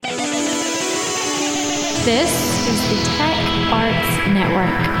This is the Tech Arts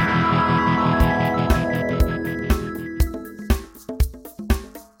Network.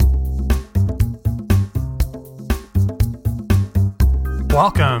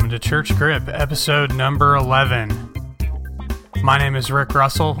 Welcome to Church Grip, episode number 11. My name is Rick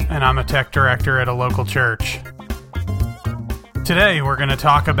Russell, and I'm a tech director at a local church. Today, we're going to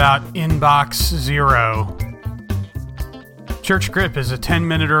talk about Inbox Zero. Church Grip is a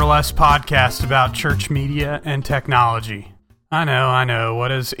 10-minute or less podcast about church media and technology. I know. What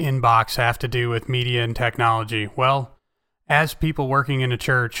does Inbox have to do with media and technology? Well, as people working in a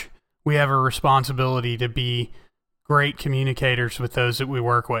church, we have a responsibility to be great communicators with those that we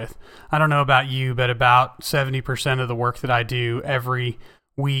work with. I don't know about you, but about 70% of the work that I do every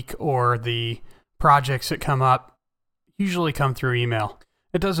week or the projects that come up usually come through email.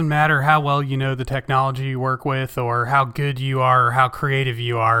 It doesn't matter how well you know the technology you work with or how good you are or how creative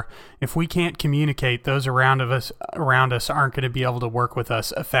you are. If we can't communicate, those around us aren't going to be able to work with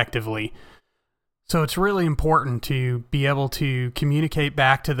us effectively. So it's really important to be able to communicate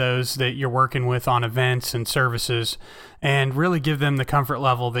back to those that you're working with on events and services and really give them the comfort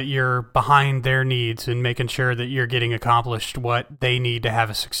level that you're behind their needs and making sure that you're getting accomplished what they need to have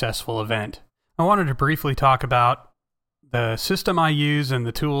a successful event. I wanted to briefly talk about the system I use and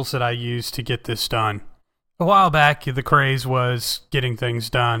the tools that I use to get this done. A while back, the craze was getting things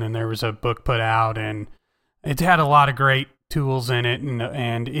done, and there was a book put out, and it had a lot of great tools in it,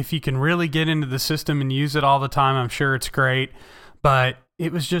 and if you can really get into the system and use it all the time, I'm sure it's great, but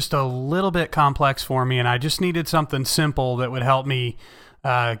it was just a little bit complex for me, and I just needed something simple that would help me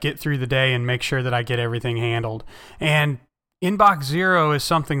get through the day and make sure that I get everything handled. And Inbox Zero is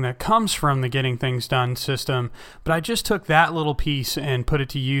something that comes from the Getting Things Done system, but I just took that little piece and put it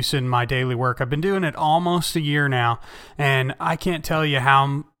to use in my daily work. I've been doing it almost a year now, and I can't tell you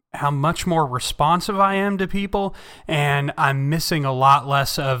how much more responsive I am to people, and I'm missing a lot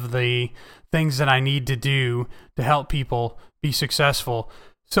less of the things that I need to do to help people be successful.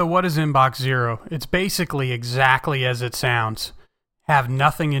 So what is Inbox Zero? It's basically exactly as it sounds. Have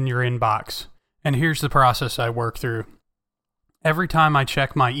nothing in your inbox. And here's the process I work through. Every time I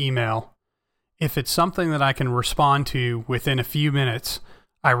check my email, if it's something that I can respond to within a few minutes,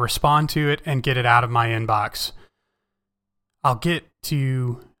 I respond to it and get it out of my inbox. I'll get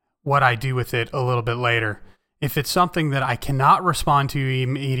to what I do with it a little bit later. If it's something that I cannot respond to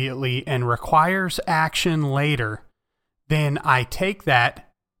immediately and requires action later, then I take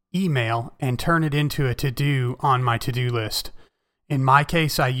that email and turn it into a to-do on my to-do list. In my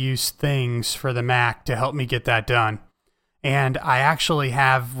case, I use Things for the Mac to help me get that done. And I actually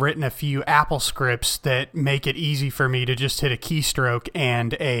have written a few Apple scripts that make it easy for me to just hit a keystroke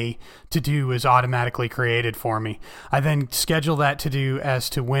and a to-do is automatically created for me. I then schedule that to-do as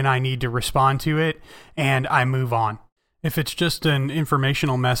to when I need to respond to it, and I move on. If it's just an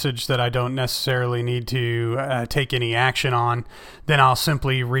informational message that I don't necessarily need to take any action on, then I'll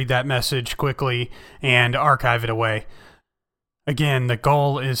simply read that message quickly and archive it away. Again, the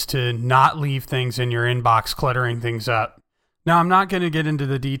goal is to not leave things in your inbox cluttering things up. Now, I'm not going to get into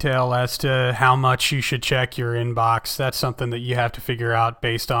the detail as to how much you should check your inbox. That's something that you have to figure out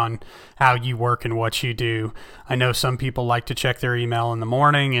based on how you work and what you do. I know some people like to check their email in the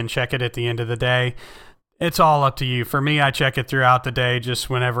morning and check it at the end of the day. It's all up to you. For me, I check it throughout the day. Just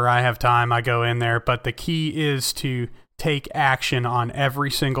whenever I have time, I go in there. But the key is to take action on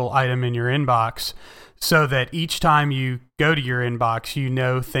every single item in your inbox so that each time you go to your inbox, you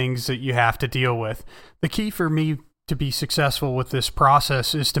know things that you have to deal with. The key for me to be successful with this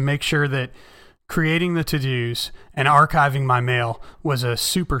process is to make sure that creating the to-dos and archiving my mail was a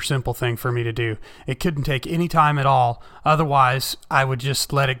super simple thing for me to do. It couldn't take any time at all. Otherwise, I would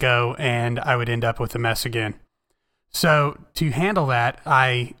just let it go and I would end up with a mess again. So to handle that,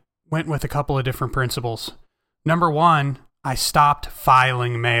 I went with a couple of different principles. Number one, I stopped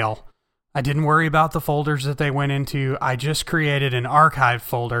filing mail. I didn't worry about the folders that they went into. I just created an archive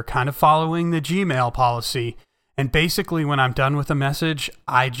folder, kind of following the Gmail policy. And basically, when I'm done with a message,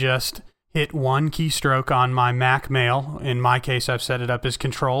 I just hit one keystroke on my Mac mail. In my case, I've set it up as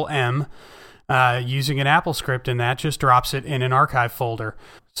Control-M using an Apple script, and that just drops it in an archive folder.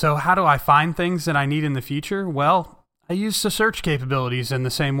 So how do I find things that I need in the future? Well, I use the search capabilities in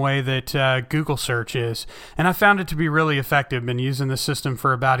the same way that Google search is. And I found it to be really effective. Been using the system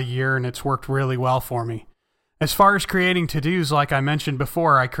for about a year, and it's worked really well for me. As far as creating to-dos, like I mentioned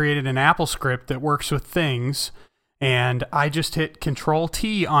before, I created an Apple script that works with Things, and I just hit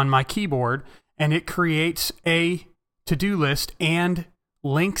Control-T on my keyboard, and it creates a to-do list and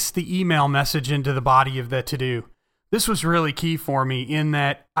links the email message into the body of the to-do. This was really key for me in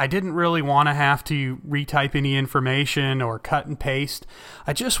that I didn't really want to have to retype any information or cut and paste.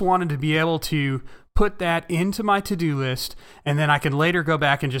 I just wanted to be able to put that into my to-do list, and then I can later go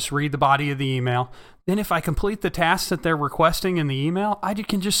back and just read the body of the email. Then if I complete the tasks that they're requesting in the email, I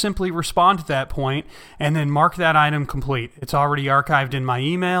can just simply respond to that point and then mark that item complete. It's already archived in my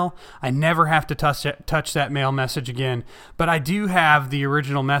email. I never have to touch that mail message again, but I do have the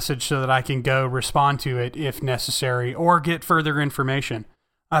original message so that I can go respond to it if necessary or get further information.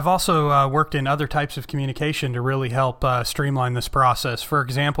 I've also worked in other types of communication to really help streamline this process. For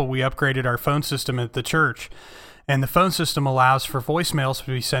example, we upgraded our phone system at the church, and the phone system allows for voicemails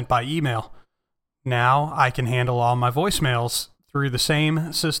to be sent by email. Now I can handle all my voicemails through the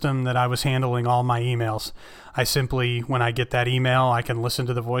same system that I was handling all my emails. I simply, when I get that email, I can listen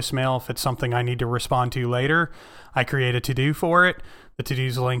to the voicemail. If it's something I need to respond to later, I create a to-do for it. The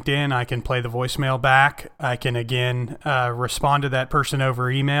to-do's linked in. I can play the voicemail back. I can, again, respond to that person over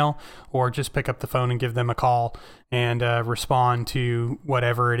email or just pick up the phone and give them a call and respond to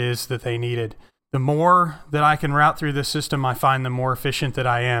whatever it is that they needed. The more that I can route through this system, I find the more efficient that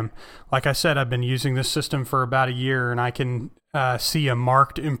I am. Like I said, I've been using this system for about a year, and I can see a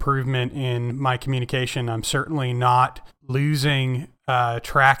marked improvement in my communication. I'm certainly not losing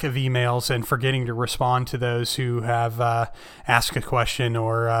track of emails and forgetting to respond to those who have asked a question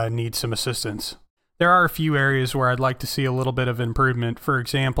or need some assistance. There are a few areas where I'd like to see a little bit of improvement. For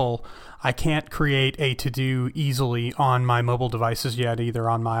example, I can't create a to-do easily on my mobile devices yet, either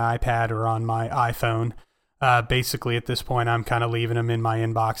on my iPad or on my iPhone. Basically, at this point, I'm kind of leaving them in my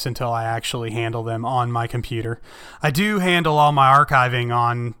inbox until I actually handle them on my computer. I do handle all my archiving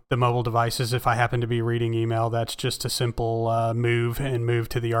on the mobile devices if I happen to be reading email. That's just a simple move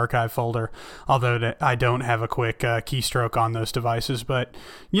to the archive folder, although I don't have a quick keystroke on those devices. But,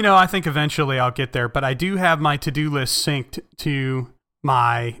 I think eventually I'll get there. But I do have my to-do list synced to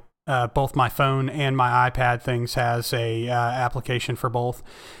my both my phone and my iPad. Things has a application for both,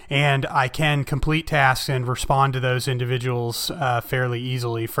 and I can complete tasks and respond to those individuals fairly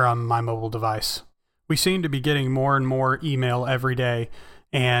easily from my mobile device. We seem to be getting more and more email every day,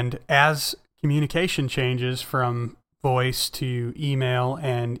 and as communication changes from voice to email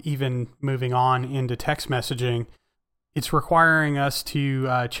and even moving on into text messaging, it's requiring us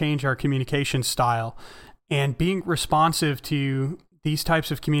to change our communication style, and being responsive to these types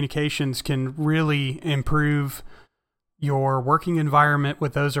of communications can really improve your working environment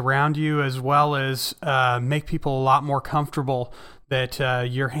with those around you, as well as make people a lot more comfortable that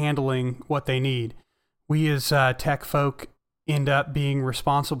you're handling what they need. We as tech folk end up being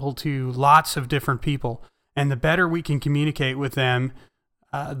responsible to lots of different people, and the better we can communicate with them,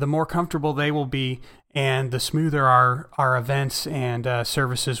 the more comfortable they will be, and the smoother our events and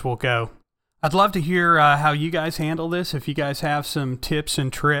services will go. I'd love to hear how you guys handle this. If you guys have some tips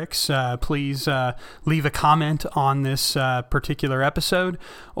and tricks, please leave a comment on this particular episode,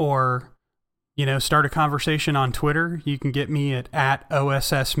 or start a conversation on Twitter. You can get me at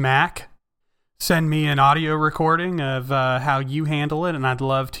 @OSSMac. Send me an audio recording of how you handle it, and I'd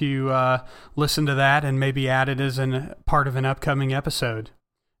love to listen to that and maybe add it as a part of an upcoming episode.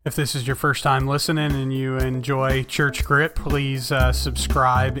 If this is your first time listening and you enjoy Church Grip, please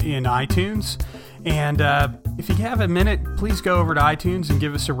subscribe in iTunes. And if you have a minute, please go over to iTunes and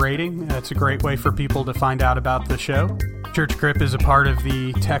give us a rating. That's a great way for people to find out about the show. Church Grip is a part of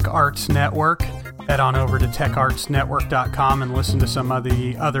the Tech Arts Network. Head on over to techartsnetwork.com and listen to some of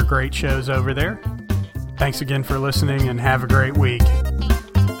the other great shows over there. Thanks again for listening, and have a great week.